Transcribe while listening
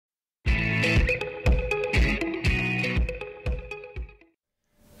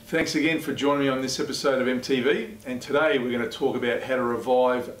Thanks again for joining me on this episode of MTV, and today we're going to talk about how to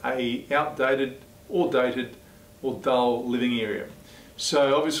revive a outdated or dated or dull living area.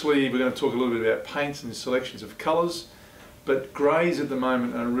 So obviously we're going to talk a little bit about paints and selections of colours, but greys at the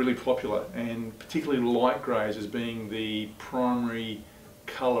moment are really popular, and particularly light greys as being the primary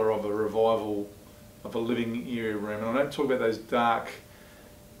colour of a revival of a living area room. And I don't talk about those dark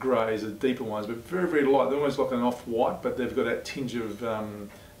greys, the deeper ones, but very, very light. They're almost like an off-white, but they've got that tinge of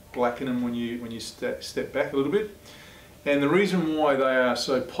black in them when you step back a little bit. And the reason why they are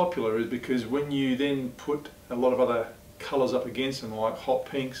so popular is because when you then put a lot of other colours up against them, like hot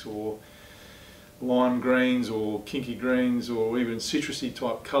pinks or lime greens or kinky greens or even citrusy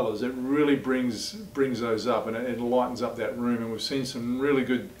type colours, it really brings those up, and it lightens up that room. And we've seen some really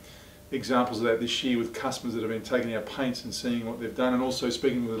good examples of that this year with customers that have been taking our paints and seeing what they've done, and also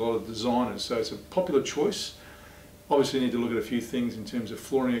speaking with a lot of designers. So it's a popular choice. Obviously you need to look at a few things in terms of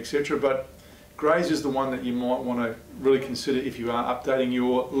flooring, etc., but greys is the one that you might want to really consider if you are updating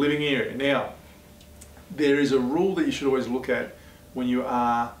your living area. Now, there is a rule that you should always look at when you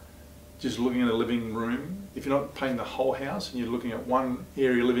are just looking at a living room. If you're not painting the whole house and you're looking at one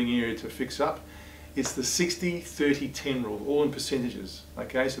living area to fix up, it's the 60-30-10 rule, all in percentages.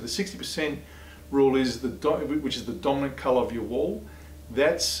 Okay, so the 60% rule is which is the dominant colour of your wall.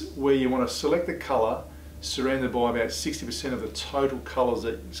 That's where you want to select the colour surrounded by about 60% of the total colour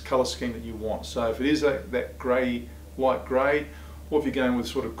scheme that you want. So if it is that grey, light grey, or if you're going with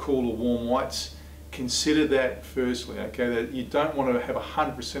sort of cool or warm whites, consider that firstly. Okay, that you don't want to have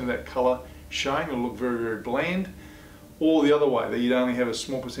 100% of that colour showing. It'll look very, very bland. Or the other way, that you'd only have a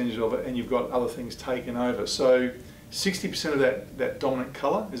small percentage of it and you've got other things taken over. So 60% of that dominant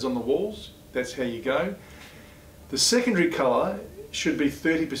colour is on the walls. That's how you go. The secondary colour should be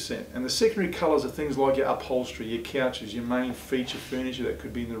 30%, and the secondary colours are things like your upholstery, your couches, your main feature furniture that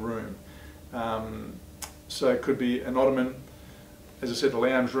could be in the room. So it could be an ottoman, as I said, a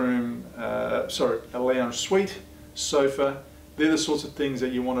lounge room, a lounge suite, sofa. They're the sorts of things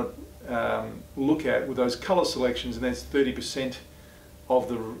that you want to look at with those colour selections, and that's 30%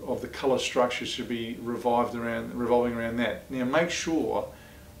 of the colour structure should be revolving around that. Now make sure,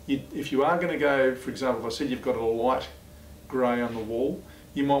 if you are going to go, for example, if I said you've got a light grey on the wall,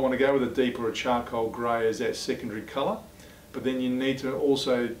 you might want to go with a deep or a charcoal grey as that secondary colour, but then you need to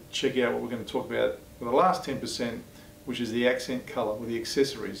also check out what we're going to talk about for the last 10%, which is the accent colour with the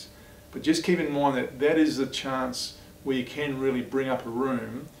accessories. But just keep in mind that that is the chance where you can really bring up a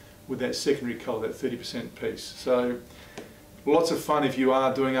room with that secondary colour, that 30% piece. So lots of fun if you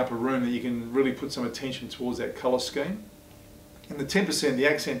are doing up a room, that you can really put some attention towards that colour scheme. And the 10%, the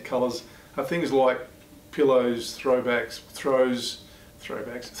accent colours, are things like pillows, throws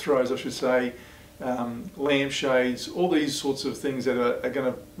I should say, lampshades, all these sorts of things that are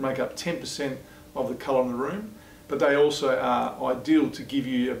going to make up 10% of the colour in the room, but they also are ideal to give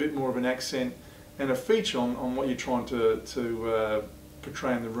you a bit more of an accent and a feature on what you're trying to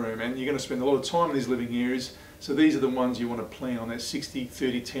portray in the room. And you're going to spend a lot of time in these living areas, so these are the ones you want to plan on, that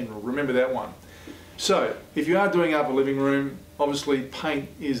 60-30-10 rule. Remember that one. So if you are doing up a living room, obviously paint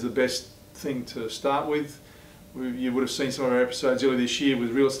is the best thing to start with. You would have seen some of our episodes earlier this year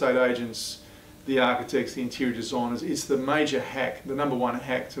with real estate agents, the architects, the interior designers. It's the major hack, the number one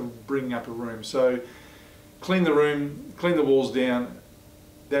hack to bringing up a room. So clean the room, clean the walls down.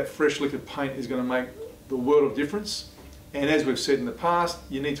 That fresh liquid paint is going to make the world of difference. And as we've said in the past,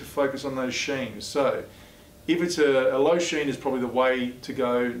 you need to focus on those sheens. So if it's a low sheen, is probably the way to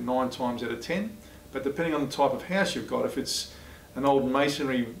go 9 times out of 10. But depending on the type of house you've got, if it's an old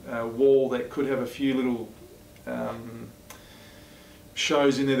masonry wall that could have a few little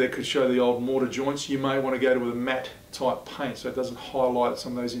shows in there that could show the old mortar joints, you may want to go to a matte type paint so it doesn't highlight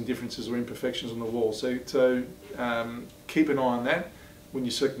some of those indifferences or imperfections on the wall. So keep an eye on that when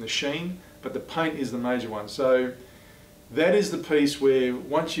you're selecting the sheen, but the paint is the major one. So that is the piece where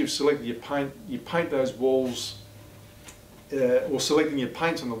once you've selected your paint, you paint those walls, or selecting your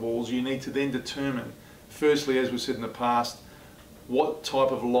paints on the walls, you need to then determine, firstly, as we've said in the past, what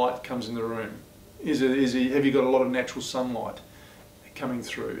type of light comes in the room. Have you got a lot of natural sunlight coming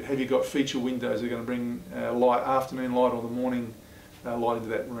through? Have you got feature windows that are going to bring afternoon light or the morning light into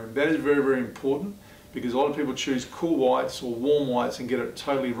that room? That is very, very important, because a lot of people choose cool whites or warm whites and get it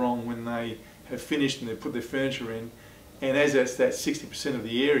totally wrong when they have finished and they've put their furniture in. And as that's that 60% of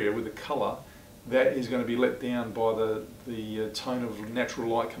the area with the colour, that is going to be let down by the tone of natural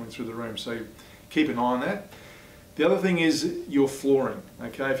light coming through the room. So keep an eye on that. The other thing is your flooring.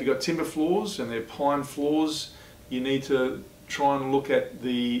 Okay, if you've got timber floors and they're pine floors, you need to try and look at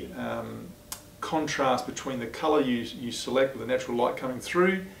the contrast between the colour you select with the natural light coming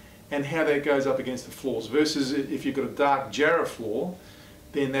through and how that goes up against the floors. Versus if you've got a dark jarrah floor,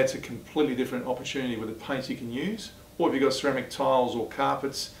 then that's a completely different opportunity with the paints you can use. Or if you've got ceramic tiles or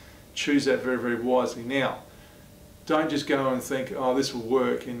carpets, choose that very, very wisely. Now, don't just go and think, oh, this will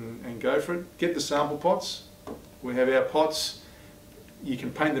work and go for it. Get the sample pots. We have our pots. You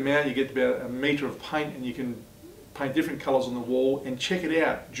can paint them out. You get about a metre of paint and you can paint different colours on the wall, and check it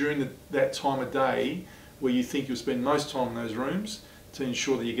out during that time of day where you think you'll spend most time in those rooms to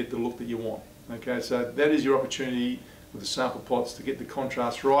ensure that you get the look that you want. Okay, so that is your opportunity with the sample pots to get the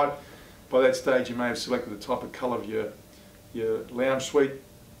contrast right. By that stage you may have selected the type of colour of your lounge suite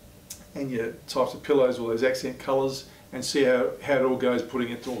and your types of pillows, all those accent colours, and see how it all goes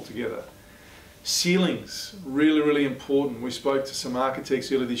putting it all together. Ceilings, really, really important. We spoke to some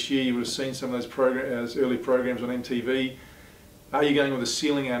architects earlier this year. You would have seen some of those early programs on MTV. Are you going with a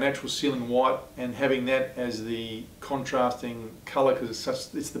ceiling, our natural ceiling white, and having that as the contrasting colour because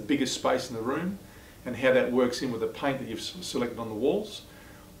it's the biggest space in the room, and how that works in with the paint that you've selected on the walls?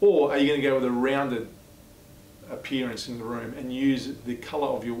 Or are you going to go with a rounded appearance in the room and use the colour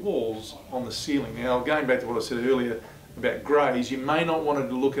of your walls on the ceiling? Now, going back to what I said earlier about greys, you may not want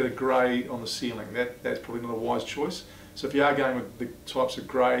to look at a grey on the ceiling. That's probably not a wise choice. So if you are going with the types of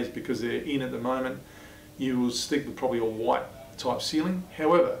greys because they're in at the moment, you will stick with probably a white type ceiling.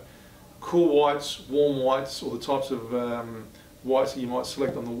 However, cool whites, warm whites, or the types of whites that you might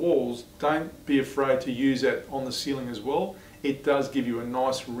select on the walls, don't be afraid to use that on the ceiling as well. It does give you a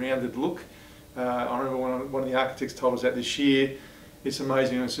nice rounded look. I remember one of the architects told us that this year. It's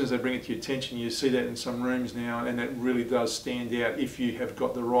amazing, as soon as they bring it to your attention, you see that in some rooms now, and it really does stand out if you have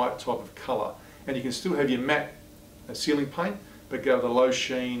got the right type of colour. And you can still have your matte ceiling paint, but go with a low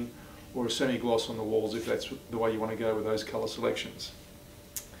sheen or a semi-gloss on the walls if that's the way you want to go with those colour selections.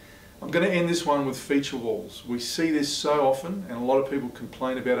 I'm going to end this one with feature walls. We see this so often, and a lot of people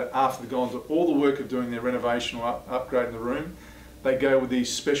complain about it after they've gone through all the work of doing their renovation or upgrading the room. They go with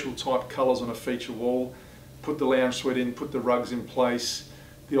these special type colours on a feature wall, put the lounge suite in, put the rugs in place,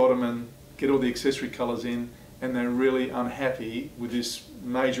 the ottoman, get all the accessory colours in, and they're really unhappy with this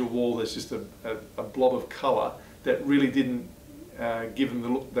major wall that's just a blob of colour that really didn't give them the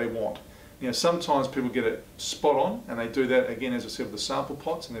look they want. You know, sometimes people get it spot on, and they do that again, as I said, with the sample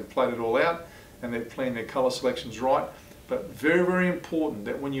pots, and they've played it all out and they've planned their colour selections right. But very, very important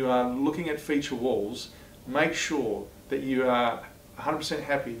that when you are looking at feature walls, make sure that you are 100%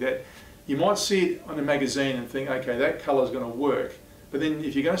 happy. That you might see it on a magazine and think, okay, that colour is going to work, but then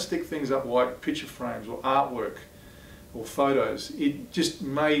if you're going to stick things up like picture frames or artwork or photos, it just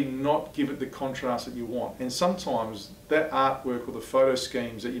may not give it the contrast that you want. And sometimes that artwork or the photo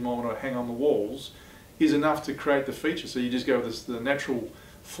schemes that you might want to hang on the walls is enough to create the feature. So you just go with the natural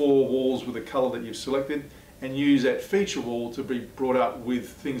four walls with the colour that you've selected, and use that feature wall to be brought up with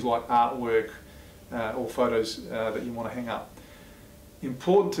things like artwork or photos that you want to hang up.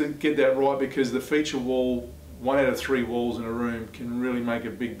 Important to get that right, because the feature wall, 1 out of 3 walls in a room, can really make a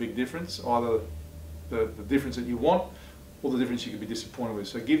big, big difference. Either the difference that you want or the difference you could be disappointed with.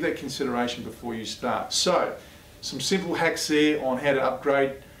 So give that consideration before you start. So, some simple hacks there on how to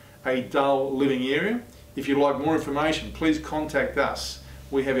upgrade a dull living area. If you'd like more information, please contact us.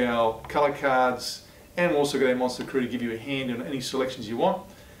 We have our colour cards, and we've also got our Monsta crew to give you a hand in any selections you want.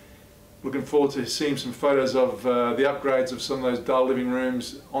 Looking forward to seeing some photos of the upgrades of some of those dull living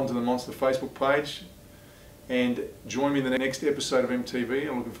rooms onto the Monsta Facebook page. And join me in the next episode of MTV.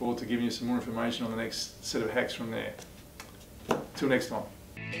 I'm looking forward to giving you some more information on the next set of hacks from there. Till next time.